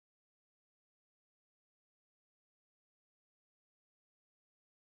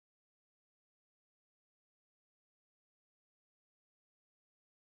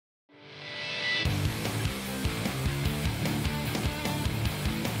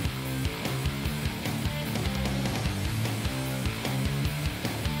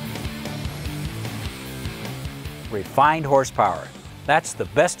refined horsepower. That's the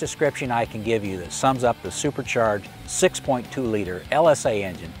best description I can give you that sums up the supercharged 6.2-liter LSA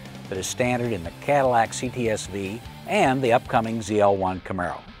engine that is standard in the Cadillac CTS-V and the upcoming ZL1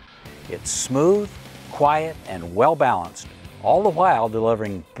 Camaro. It's smooth, quiet, and well-balanced, all the while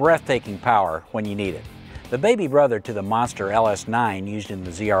delivering breathtaking power when you need it. The baby brother to the monster LS9 used in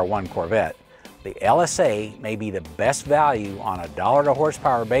the ZR1 Corvette, the LSA may be the best value on a dollar to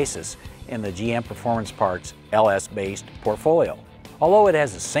horsepower basis in the GM Performance Parts LS-based portfolio. Although it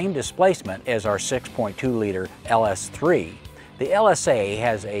has the same displacement as our 6.2-liter LS3, the LSA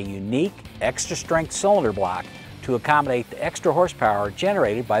has a unique extra-strength cylinder block to accommodate the extra horsepower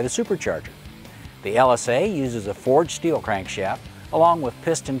generated by the supercharger. The LSA uses a forged steel crankshaft along with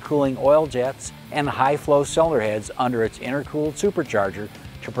piston cooling oil jets and high-flow cylinder heads under its intercooled supercharger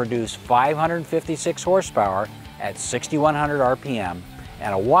to produce 556 horsepower at 6,100 RPM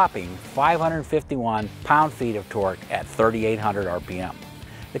and a whopping 551 pound-feet of torque at 3,800 RPM.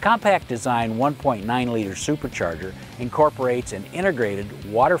 The compact design 1.9-liter supercharger incorporates an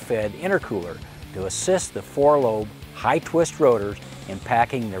integrated water-fed intercooler to assist the four-lobe, high-twist rotors in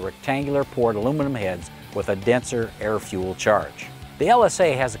packing the rectangular poured aluminum heads with a denser air-fuel charge. The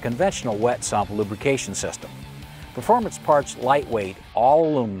LSA has a conventional wet sump lubrication system. Performance Parts' lightweight,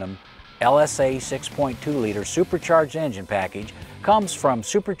 all-aluminum LSA 6.2-liter supercharged engine package comes from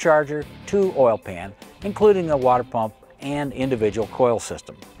supercharger to oil pan, including a water pump and individual coil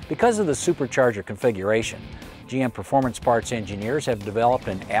system. Because of the supercharger configuration, GM Performance Parts engineers have developed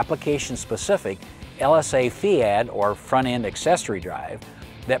an application-specific LSA FIAD, or front-end accessory drive,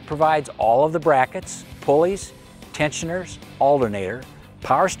 that provides all of the brackets, pulleys, tensioners, alternator,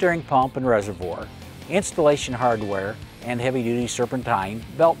 power steering pump and reservoir, installation hardware, and heavy-duty serpentine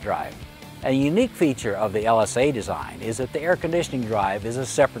belt drive. A unique feature of the LSA design is that the air conditioning drive is a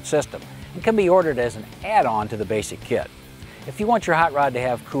separate system and can be ordered as an add-on to the basic kit. If you want your hot rod to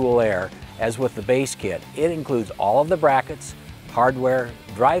have cool air, as with the base kit, it includes all of the brackets, hardware,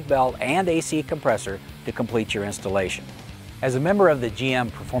 drive belt, and AC compressor to complete your installation. As a member of the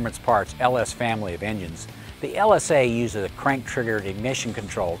GM Performance Parts LS family of engines, the LSA uses a crank-triggered ignition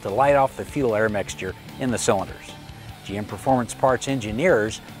control to light off the fuel-air mixture in the cylinders. GM Performance Parts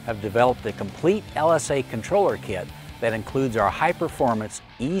engineers have developed a complete LSA controller kit that includes our high-performance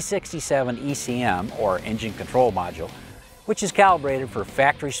E67 ECM, or engine control module, which is calibrated for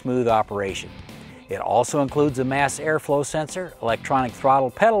factory-smooth operation. It also includes a mass airflow sensor, electronic throttle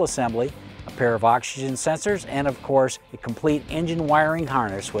pedal assembly, a pair of oxygen sensors, and of course, a complete engine wiring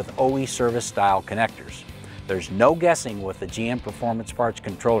harness with OE service-style connectors. There's no guessing with the GM Performance Parts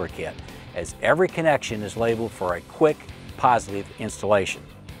controller kit, as every connection is labeled for a quick, positive installation.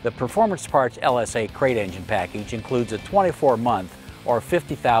 The Performance Parts LSA crate engine package includes a 24-month or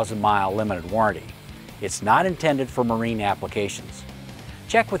 50,000-mile limited warranty. It's not intended for marine applications.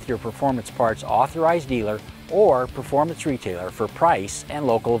 Check with your Performance Parts authorized dealer or performance retailer for price and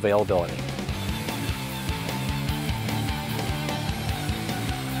local availability.